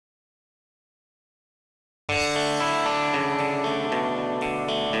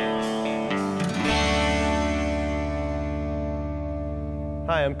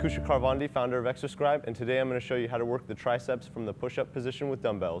Hi, I'm Kusha Karvandi, founder of Exerscribe, and today I'm going to show you how to work the triceps from the push-up position with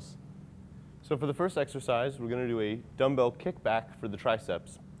dumbbells. So for the first exercise, we're going to do a dumbbell kickback for the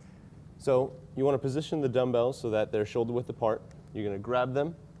triceps. So you want to position the dumbbells so that they're shoulder width apart. You're going to grab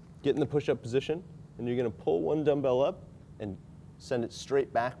them, get in the push-up position, and you're going to pull one dumbbell up and send it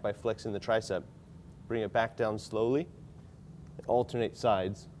straight back by flexing the tricep. Bring it back down slowly and alternate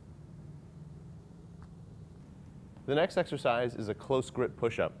sides. The next exercise is a close grip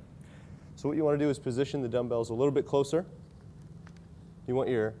push-up. So what you want to do is position the dumbbells a little bit closer. You want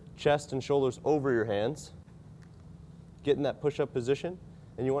your chest and shoulders over your hands. Get in that push-up position,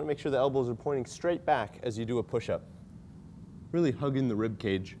 and you want to make sure the elbows are pointing straight back as you do a push-up. Really hugging the rib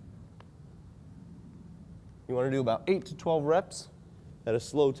cage. You want to do about 8 to 12 reps at a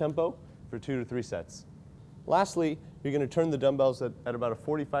slow tempo for 2 to 3 sets. Lastly, you're going to turn the dumbbells at about a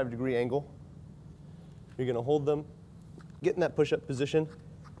 45-degree angle. You're going to hold them, get in that push-up position.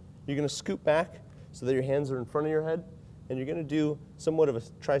 You're going to scoop back so that your hands are in front of your head, and you're going to do somewhat of a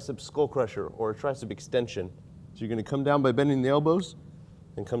tricep skull crusher or a tricep extension. So you're going to come down by bending the elbows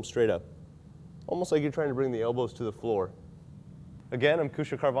and come straight up. Almost like you're trying to bring the elbows to the floor. Again, I'm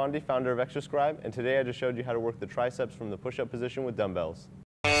Kusha Karvandi, founder of Exerscribe, and today I just showed you how to work the triceps from the push-up position with dumbbells.